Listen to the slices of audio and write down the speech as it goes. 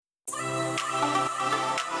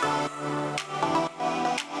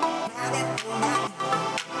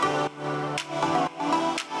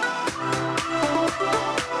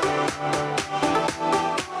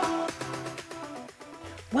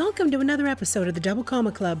episode of the Double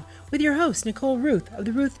Comma Club with your host, Nicole Ruth of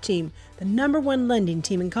the Ruth Team, the #1 lending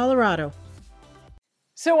team in Colorado.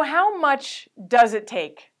 So how much does it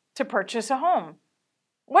take to purchase a home?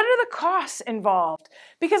 What are the costs involved?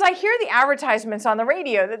 Because I hear the advertisements on the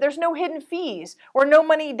radio that there's no hidden fees or no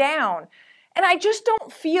money down. And I just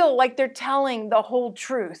don't feel like they're telling the whole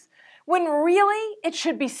truth, when really it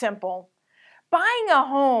should be simple. Buying a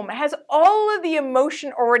home has all of the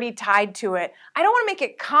emotion already tied to it. I don't want to make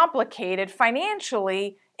it complicated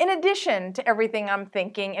financially in addition to everything I'm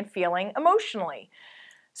thinking and feeling emotionally.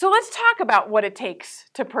 So let's talk about what it takes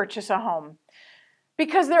to purchase a home.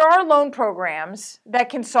 Because there are loan programs that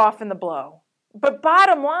can soften the blow. But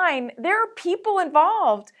bottom line, there are people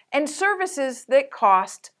involved and services that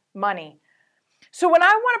cost money. So when I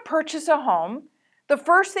want to purchase a home, the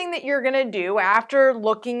first thing that you're going to do after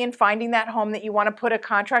looking and finding that home that you want to put a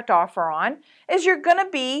contract offer on is you're going to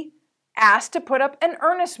be asked to put up an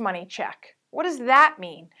earnest money check. What does that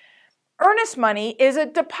mean? Earnest money is a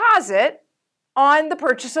deposit on the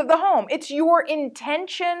purchase of the home. It's your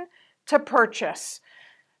intention to purchase.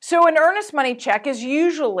 So an earnest money check is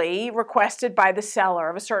usually requested by the seller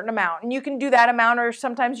of a certain amount. And you can do that amount, or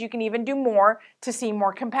sometimes you can even do more to seem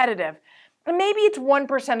more competitive. And maybe it's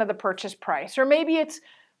 1% of the purchase price, or maybe it's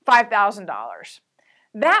 $5,000.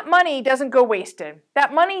 That money doesn't go wasted.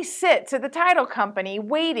 That money sits at the title company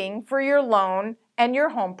waiting for your loan and your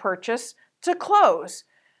home purchase to close.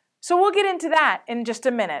 So we'll get into that in just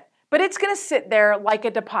a minute. But it's going to sit there like a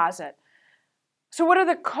deposit. So what are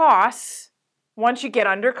the costs once you get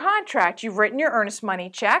under contract? You've written your earnest money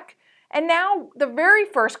check. And now the very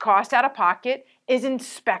first cost out of pocket is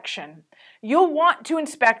inspection. You'll want to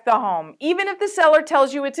inspect the home. Even if the seller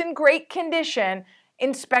tells you it's in great condition,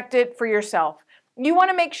 inspect it for yourself. You want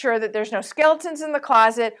to make sure that there's no skeletons in the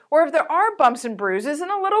closet, or if there are bumps and bruises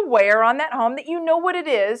and a little wear on that home, that you know what it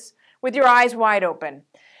is with your eyes wide open.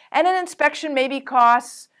 And an inspection maybe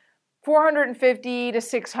costs $450 to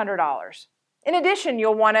 $600. In addition,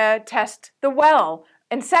 you'll want to test the well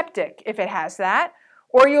and septic if it has that,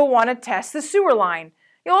 or you'll want to test the sewer line.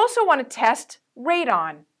 You'll also want to test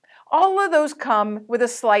radon. All of those come with a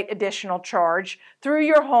slight additional charge through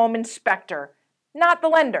your home inspector, not the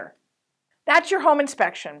lender. That's your home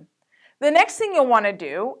inspection. The next thing you'll want to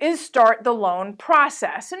do is start the loan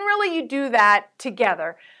process. And really you do that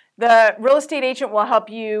together. The real estate agent will help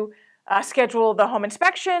you schedule the home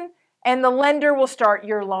inspection, and the lender will start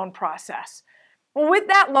your loan process. Well, with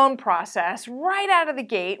that loan process, right out of the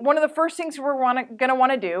gate, one of the first things we're going to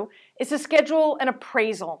want to do is to schedule an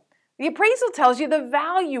appraisal. The appraisal tells you the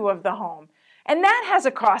value of the home, and that has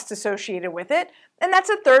a cost associated with it, and that's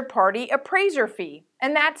a third-party appraiser fee,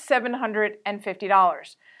 and that's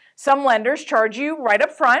 $750. Some lenders charge you right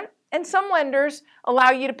up front, and some lenders allow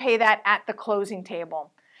you to pay that at the closing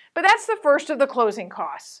table. But that's the first of the closing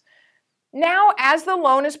costs. Now, as the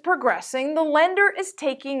loan is progressing, the lender is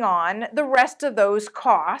taking on the rest of those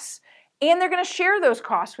costs, and they're going to share those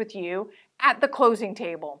costs with you at the closing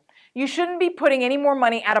table. You shouldn't be putting any more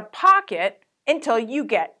money out of pocket until you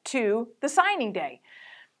get to the signing day.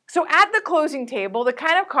 So at the closing table, the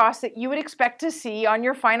kind of costs that you would expect to see on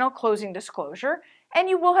your final closing disclosure, and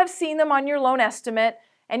you will have seen them on your loan estimate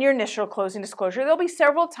and your initial closing disclosure. There'll be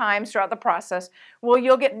several times throughout the process where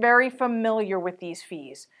you'll get very familiar with these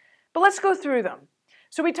fees. But let's go through them.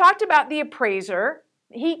 So we talked about the appraiser.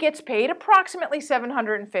 He gets paid approximately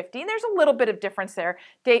 $750, and there's a little bit of difference there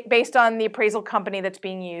based on the appraisal company that's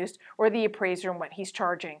being used or the appraiser and what he's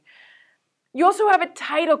charging. You also have a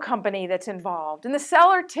title company that's involved, and the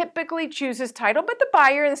seller typically chooses title, but the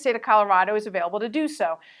buyer in the state of Colorado is available to do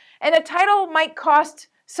so. And a title might cost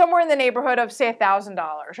somewhere in the neighborhood of, say, $1,000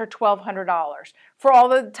 or $1,200 for all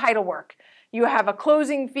the title work. You have a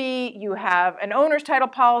closing fee, you have an owner's title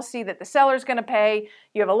policy that the seller's going to pay,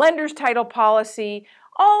 you have a lender's title policy.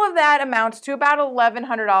 All of that amounts to about $1,100,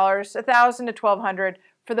 $1,000 to $1,200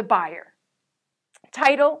 for the buyer.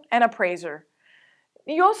 Title and appraiser.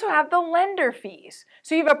 You also have the lender fees.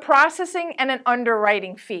 So you have a processing and an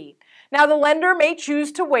underwriting fee. Now the lender may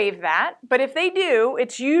choose to waive that, but if they do,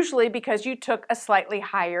 it's usually because you took a slightly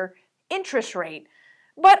higher interest rate.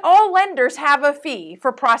 But all lenders have a fee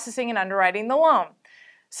for processing and underwriting the loan.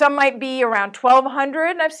 Some might be around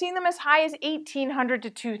 $1,200, and I've seen them as high as $1,800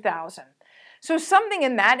 to $2,000. So something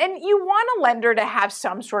in that, and you want a lender to have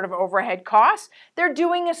some sort of overhead costs. They're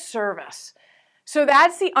doing a service. So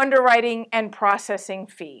that's the underwriting and processing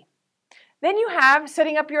fee. Then you have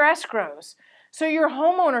setting up your escrows. So your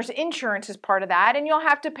homeowner's insurance is part of that, and you'll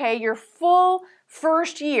have to pay your full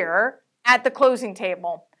first year at the closing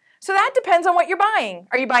table. So that depends on what you're buying.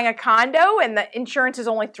 Are you buying a condo and the insurance is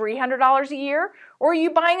only $300 a year? Or are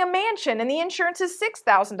you buying a mansion and the insurance is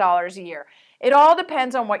 $6,000 a year? It all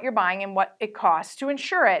depends on what you're buying and what it costs to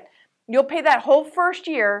insure it. You'll pay that whole first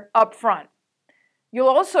year up front. You'll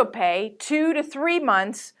also pay 2 to 3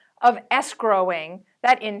 months of escrowing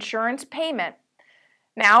that insurance payment.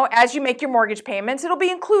 Now, as you make your mortgage payments, it'll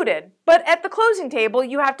be included. But at the closing table,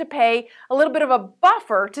 you have to pay a little bit of a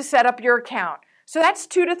buffer to set up your account. So that's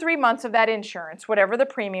 2 to 3 months of that insurance, whatever the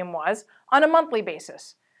premium was, on a monthly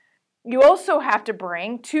basis. You also have to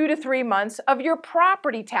bring 2 to 3 months of your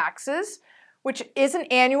property taxes, which is an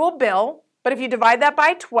annual bill. But if you divide that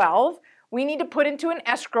by 12, we need to put into an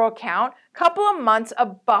escrow account a couple of months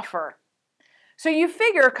of buffer. So you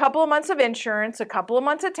figure a couple of months of insurance, a couple of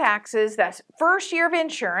months of taxes, that's first year of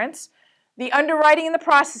insurance, the underwriting and the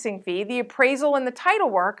processing fee, the appraisal and the title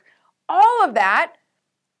work, all of that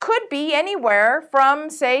could be anywhere from,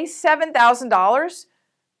 say, $7,000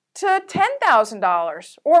 to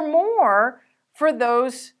 $10,000 or more for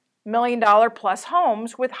those $1 million plus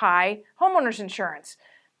homes with high homeowners insurance.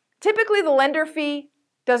 Typically, the lender fee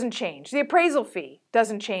doesn't change. The appraisal fee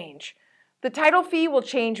doesn't change. The title fee will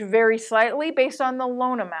change very slightly based on the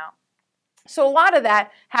loan amount. So a lot of that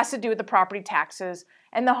has to do with the property taxes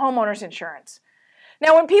and the homeowner's insurance.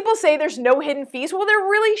 Now, when people say there's no hidden fees, well, there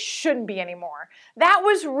really shouldn't be anymore. That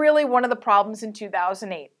was really one of the problems in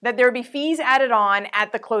 2008, that there would be fees added on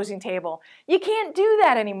at the closing table. You can't do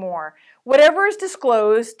that anymore. Whatever is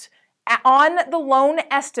disclosed on the loan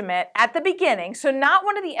estimate at the beginning, so not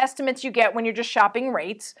one of the estimates you get when you're just shopping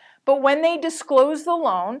rates, but when they disclose the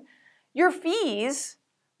loan, your fees,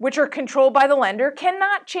 which are controlled by the lender,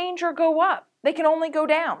 cannot change or go up. They can only go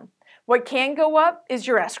down. What can go up is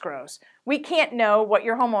your escrows. We can't know what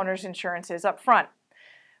your homeowner's insurance is up front.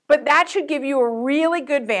 But that should give you a really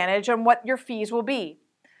good advantage on what your fees will be.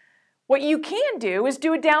 What you can do is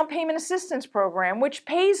do a down payment assistance program which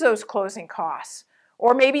pays those closing costs.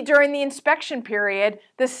 Or maybe during the inspection period,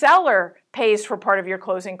 the seller pays for part of your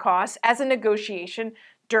closing costs as a negotiation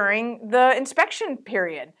during the inspection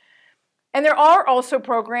period. And there are also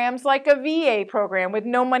programs like a VA program with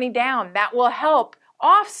no money down that will help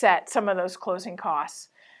offset some of those closing costs.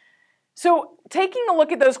 So taking a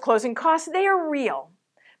look at those closing costs, they are real,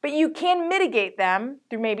 but you can mitigate them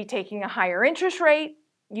through maybe taking a higher interest rate,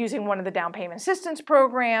 using one of the down payment assistance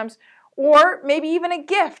programs, or maybe even a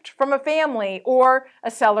gift from a family or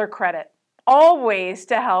a seller credit. All ways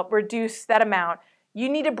to help reduce that amount you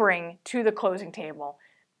need to bring to the closing table,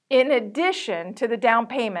 in addition to the down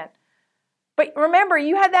payment. But remember,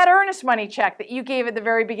 you had that earnest money check that you gave at the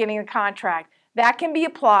very beginning of the contract. That can be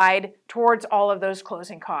applied towards all of those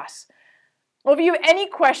closing costs. Well, if you have any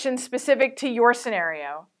questions specific to your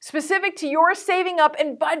scenario, specific to your saving up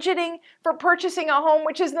and budgeting for purchasing a home,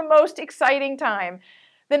 which is the most exciting time,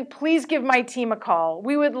 then please give my team a call.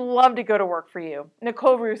 We would love to go to work for you.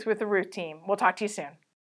 Nicole Ruth with the Ruth team. We'll talk to you soon.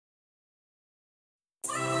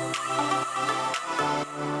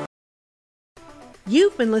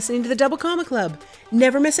 You've been listening to the Double Comma Club.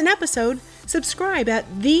 Never miss an episode. Subscribe at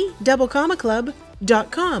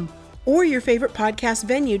thedoublecommaclub.com or your favorite podcast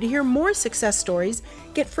venue to hear more success stories,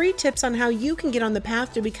 get free tips on how you can get on the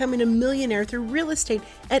path to becoming a millionaire through real estate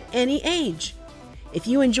at any age. If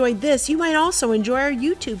you enjoyed this, you might also enjoy our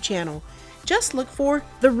YouTube channel. Just look for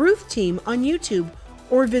The Ruth Team on YouTube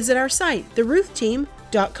or visit our site,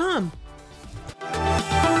 theruthteam.com.